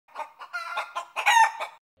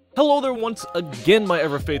Hello there once again, my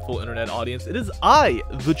ever-faithful internet audience. It is I,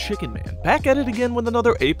 the Chicken Man, back at it again with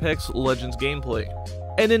another Apex Legends gameplay.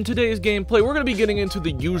 And in today's gameplay, we're going to be getting into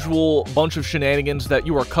the usual bunch of shenanigans that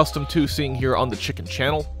you are accustomed to seeing here on the Chicken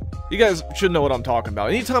channel. You guys should know what I'm talking about.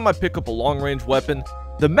 Anytime I pick up a long-range weapon,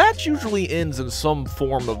 the match usually ends in some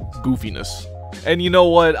form of goofiness. And you know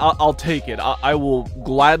what? I'll take it. I will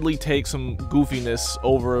gladly take some goofiness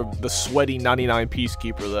over the sweaty 99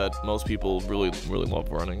 Peacekeeper that most people really love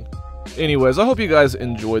running. Anyways, I hope you guys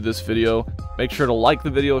enjoyed this video. Make sure to like the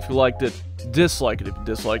video if you liked it, dislike it if you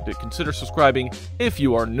disliked it, consider subscribing if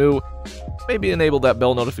you are new, maybe enable that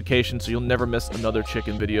bell notification so you'll never miss another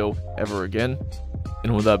chicken video ever again.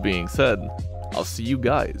 And with that being said, I'll see you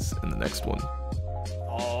guys in the next one.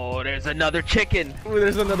 Oh, there's another chicken.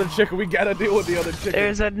 There's another chicken. We gotta deal with the other chicken.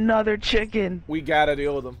 There's another chicken. We gotta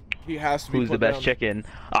deal with him. He has to be. Who's the best chicken?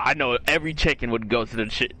 I know every chicken would go to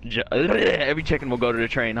the every chicken will go to the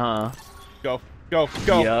train, huh? Go,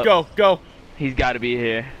 Yep. go. He's got to be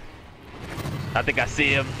here. I think I see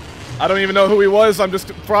him. I don't even know who he was. I'm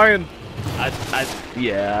just frying.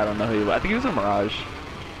 Yeah, I don't know who he was. I think he was a Mirage.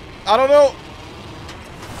 I don't know.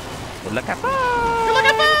 Look at fire! Look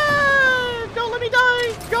at fire! Don't let me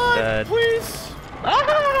die, God, Dead. please.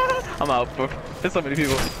 I'm out. There's so many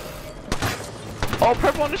people. Oh,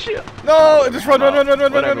 purple on the shield. No, just run.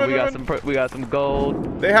 Whatever. We got some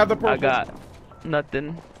gold. They have the purple. I got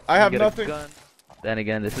nothing. I have You get a nothing. gun. Then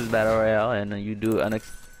again, this is Battle Royale, and you do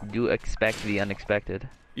expect the unexpected.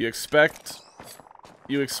 You expect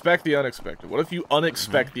the unexpected. What if you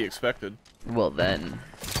unexpect the expected? Well then,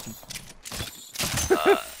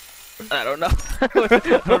 I don't know.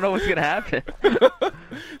 I don't know what's gonna happen.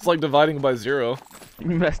 It's like dividing by 0. You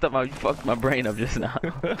messed up you fucked my brain up just now.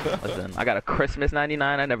 Listen, I got a Christmas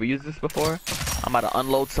 99. I never used this before. I'm about to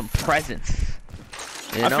unload some presents.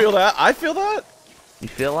 You know? I feel that. You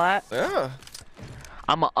feel that? Yeah.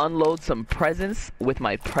 I'ma unload some presents with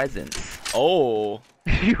my presents. Oh.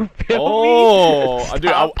 You feel me? Oh, dude,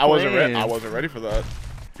 I Stop wasn't playing. I wasn't ready for that.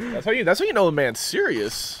 That's how you know the man's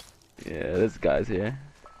serious. Yeah, this guy's here.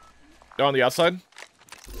 They're on the outside.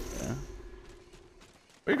 Yeah.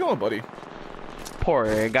 Where you going, buddy?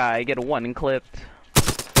 Poor guy, get a one clipped.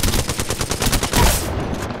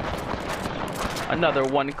 Another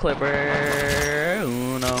one clipper.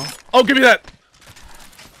 Uno. Oh, give me that.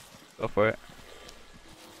 Go for it.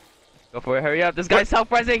 Go for it. Hurry up. This guy's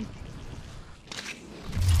self-resing.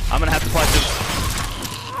 I'm gonna have to punch him.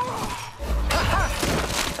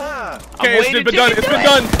 Okay, it's been done. It's been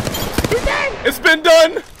done. It's been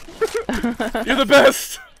done. You're the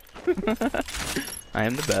best. I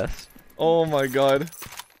am the best. Oh my god.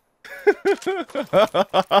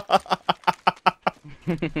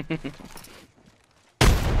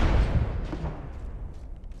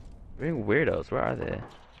 Being weirdos. Where are they?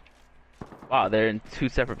 Wow, they're in 2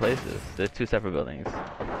 separate places. They're 2 separate buildings.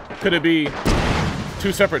 Could it be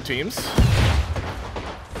 2 separate teams?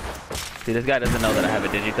 See, this guy doesn't know that I have a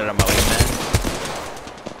Digital on my wingman.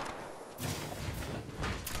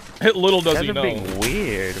 Little does Guys he are know. being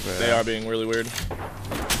weird, bro. They are being really weird.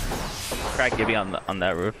 Crack Gibby on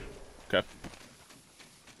that roof. Okay.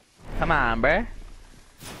 Come on, bruh.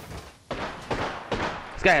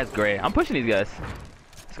 This guy has gray. I'm pushing these guys.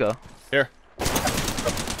 Let's go. Here.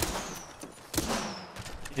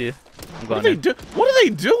 Yeah. I'm What going are they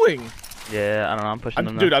doing? Yeah, I don't know. I'm pushing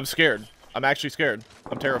them. Dude, I'm scared. I'm actually scared.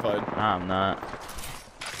 I'm terrified. Nah, I'm not.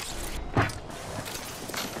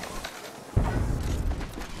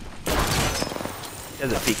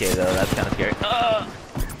 There's a PK though. That's kind of scary.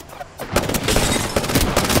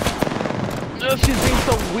 No, she's being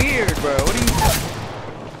so weird, bro. What are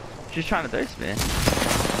you? She's trying to thirst me.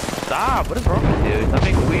 Stop. What is wrong with you? Stop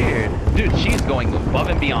being weird. Dude, she's going above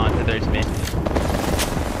and beyond to thirst me.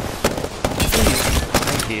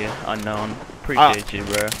 Thank you, unknown. Appreciate you,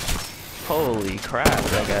 bro. Holy crap,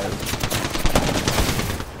 that guy.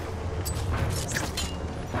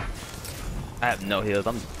 I have no heals.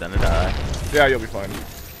 I'm just gonna die. Yeah, you'll be fine.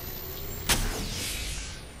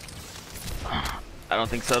 I don't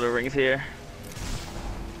think Soda Ring's here.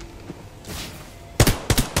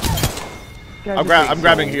 I'm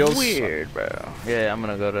grabbing heals. Weird, bro. Yeah, I'm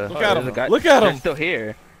gonna go to. Look at there's him. a guy- Look at They're him. still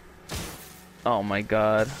here. Oh my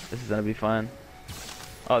god, this is gonna be fun.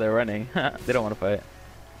 Oh, they're running. They don't want to fight.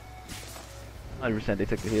 100% they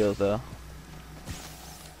took the heals though.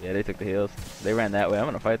 Yeah, they took the heals. They ran that way. I'm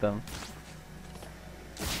gonna fight them.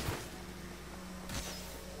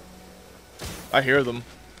 I hear them.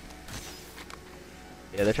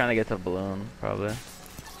 Yeah, they're trying to get to balloon, probably.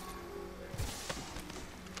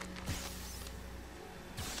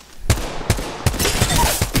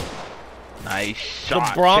 Nice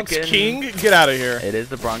shot. The Bronx chicken. King? Get out of here. It is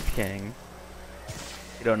the Bronx King.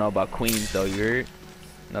 You don't know about Queens though. You're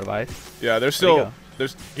not advice. Yeah, there's still.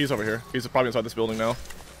 He's over here. He's probably inside this building now.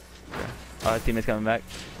 Teammates coming back.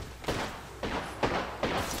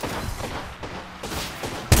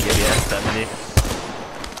 Yeah, 70.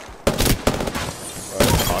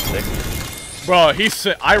 Caustic. Bro, he's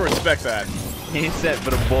set. I respect that. He's set for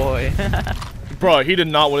the boy. Bro, he did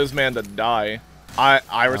not want his man to die.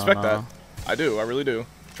 I respect that. I do. I really do.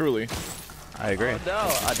 Truly. I agree. Oh, no.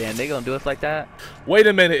 Oh, damn, they gonna do us like that? Wait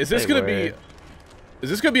a minute. Is this gonna be? Is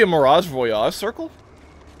this gonna be a Mirage Voyage circle?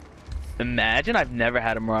 Imagine I've never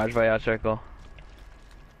had a Mirage Voyage circle.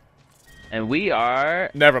 And we are.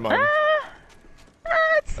 Never mind.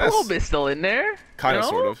 It's a little bit still in there. Kind of,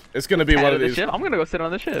 sort of. It's gonna be one of these. Ship. I'm gonna go sit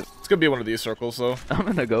on the ship. It's gonna be one of these circles, though. I'm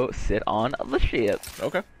gonna go sit on the ship.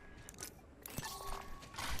 Okay.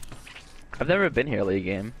 I've never been here late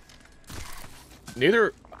game.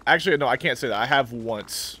 Neither. Actually, no, I can't say that. I have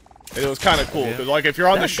once. And it was kind of cool because, like, if you're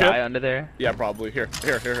on the ship. Guy under there. Yeah, probably. Here.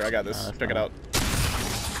 I got this. Check it out.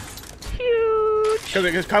 Huge. Because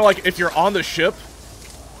it's kind of like if you're on the ship.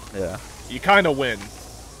 Yeah. You kind of win.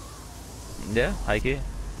 Yeah, hikey.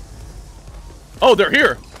 Oh, they're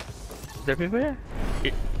here. Is there people here?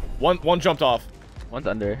 One jumped off. One's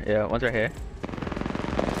under. Yeah, one's right here.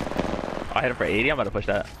 Oh, I hit him for 80. I'm about to push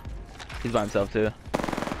that. He's by himself too.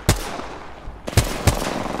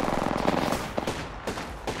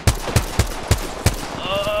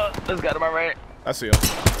 This guy to my right. I see him.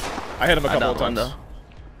 I hit him a couple of times.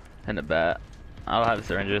 In the bat. I don't have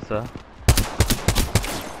syringes, so.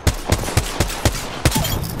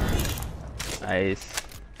 Nice.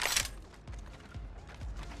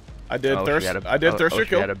 I did thirst your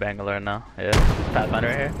kill. He had a Bangalore now. Yeah. Pathfinder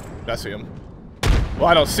right here. I see him. Well,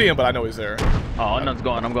 I don't see him, but I know he's there. Oh, unknown's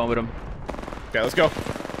going. I'm going with him. Okay, let's go.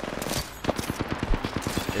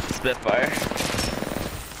 It's a Spitfire.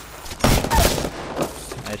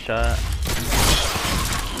 Nice shot.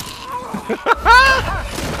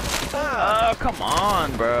 Oh, come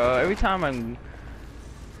on, bro. Every time I'm...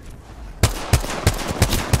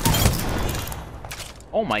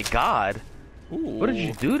 Oh my god. Ooh. What did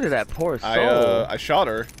you do to that poor soul? I shot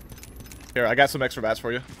her. Here, I got some extra bats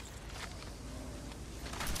for you.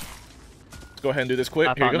 Let's go ahead and do this quick.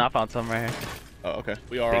 I found some right here. Oh, okay.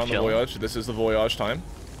 We are on the voyage. This is the voyage time.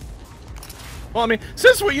 Well, I mean,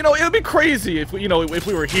 since we, you know, it would be crazy if we, you know, if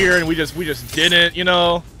we were here and we just didn't, you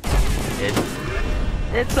know.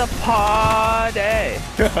 It's a party.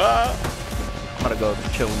 I'm gonna go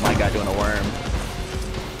chill with my guy doing a worm.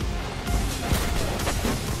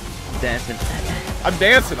 Dancing. I'm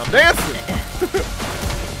dancing.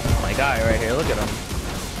 My guy right here, look at him.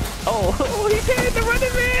 Oh, he's hitting the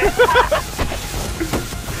running man.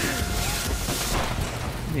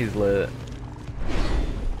 He's lit.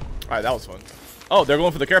 Alright, that was fun. Oh, they're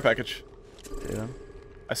going for the care package. Yeah.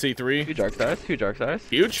 I see 3. Huge arc stars. Huge arc stars.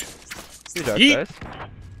 Huge? Huge arc stars.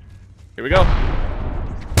 Here we go.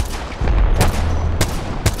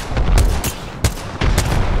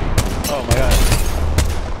 Oh my god.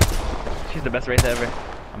 She's the best race ever.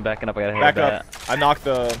 I'm backing up. I gotta hit back up. I knocked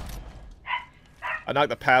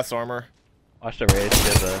the pass armor. Watch the race. She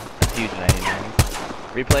has a huge 99.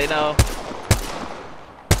 Replay now.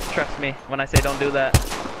 Trust me when I say don't do that.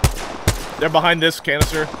 They're behind this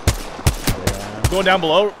canister. Yeah. Going down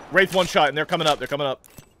below. Wraith one shot, and they're coming up. They're coming up.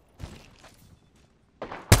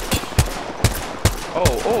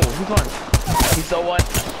 Oh, who's on? He's so what?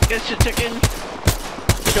 Get shit, chicken.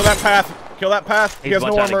 Kill that path. Kill that path. He has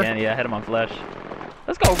no armor. Again. Yeah, hit him on flesh.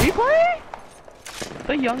 Let's go, replay.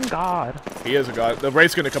 The young god. He is a god. The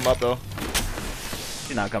Wraith's gonna come up though.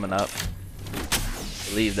 She's not coming up.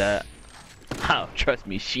 Believe that. Oh, trust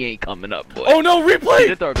me, she ain't coming up, boy. Oh no, replay! She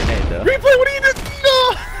did throw a grenade though. Replay, what are you doing?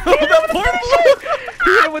 No! That poor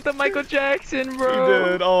He hit him with the Michael Jackson, bro. He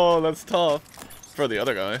did. Oh, that's tough. For the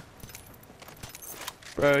other guy.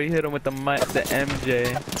 Bro, you hit him with the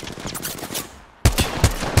MJ.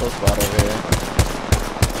 Close spot over here.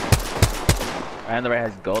 And the right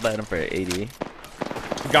has gold. I hit him for 80.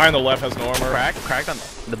 The guy on the left has no armor. Cracked on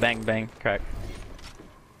the bang, crack.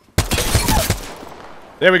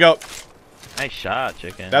 There we go. Nice shot,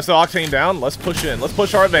 chicken. That's the octane down. Let's push in. Let's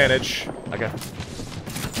push our advantage. Okay.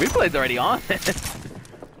 Replay's already on.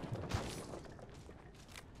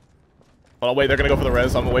 Oh wait, they're gonna go for the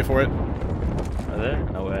res. I'm gonna wait for it. Are they?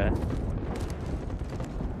 No way.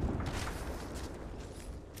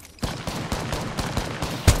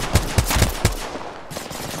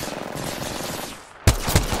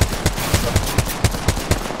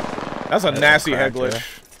 That's a nasty head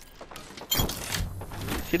glitch.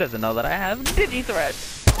 She doesn't know that I have digi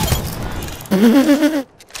threats.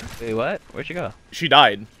 Wait, what? Where'd she go? She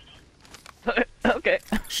died. Okay.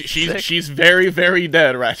 She's very, very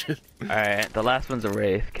dead, Ratchet. Alright, the last one's a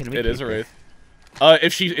Wraith. Can we It keep is a her? Wraith.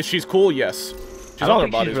 If she's cool, yes. She's I on don't her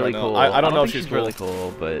think body she's really right cool. now. I don't know if think she's cool. really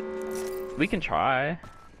cool, but we can try.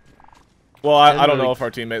 Well, I don't really- know if our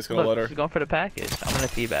teammate's gonna Look, let her. she's going for the package. I'm gonna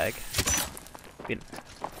teabag. Be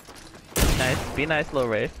nice. Be nice, little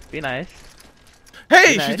Wraith. Be nice.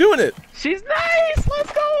 Hey, nice. she's doing it. She's nice!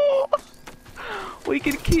 Let's go! We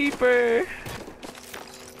can keep her.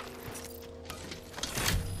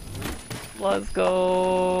 Let's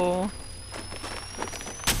go.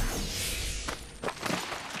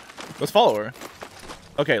 Let's follow her.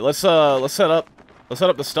 Okay, let's set up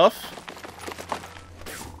the stuff.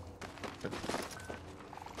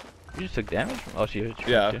 You just took damage? Oh, she hit you.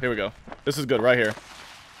 Yeah, here we go. This is good right here.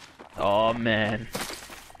 Oh, man.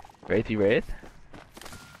 Wraithy Wraith?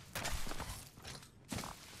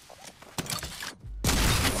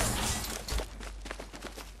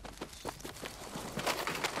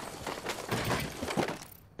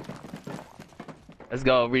 Let's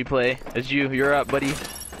go, replay. It's you. You're up, buddy.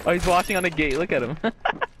 Oh, he's watching on the gate. Look at him.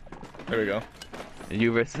 There we go.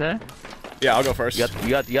 You versus her? Yeah, I'll go first. You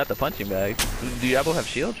got the punching bag. Do you both have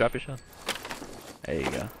shield? Drop your shield. There you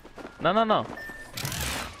go. No.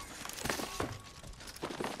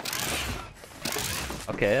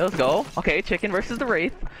 Okay, let's go. Okay, chicken versus the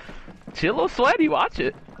Wraith. She a little sweaty. Watch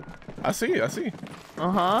it. I see.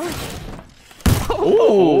 Uh-huh.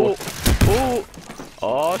 Ooh. Ooh.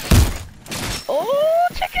 Oh, oh,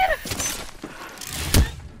 chicken.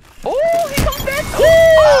 Oh, he comes back.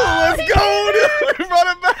 Oh, let's go, dude. We brought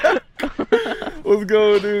it back. Let's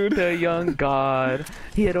go, dude. The young god.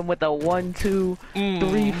 He hit him with a 1-2,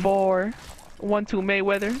 3-4. 1-2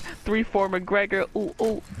 Mayweather, 3-4 McGregor. Ooh,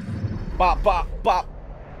 ooh. Bop, bop, bop.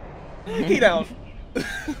 He down.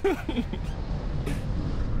 The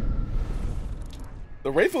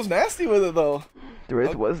Wraith was nasty with it, though. The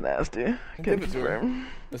Wraith was nasty. Give it to her.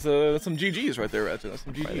 That's some GGs right there, Ratchet. That's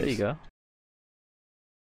some GGs. Right, there you go.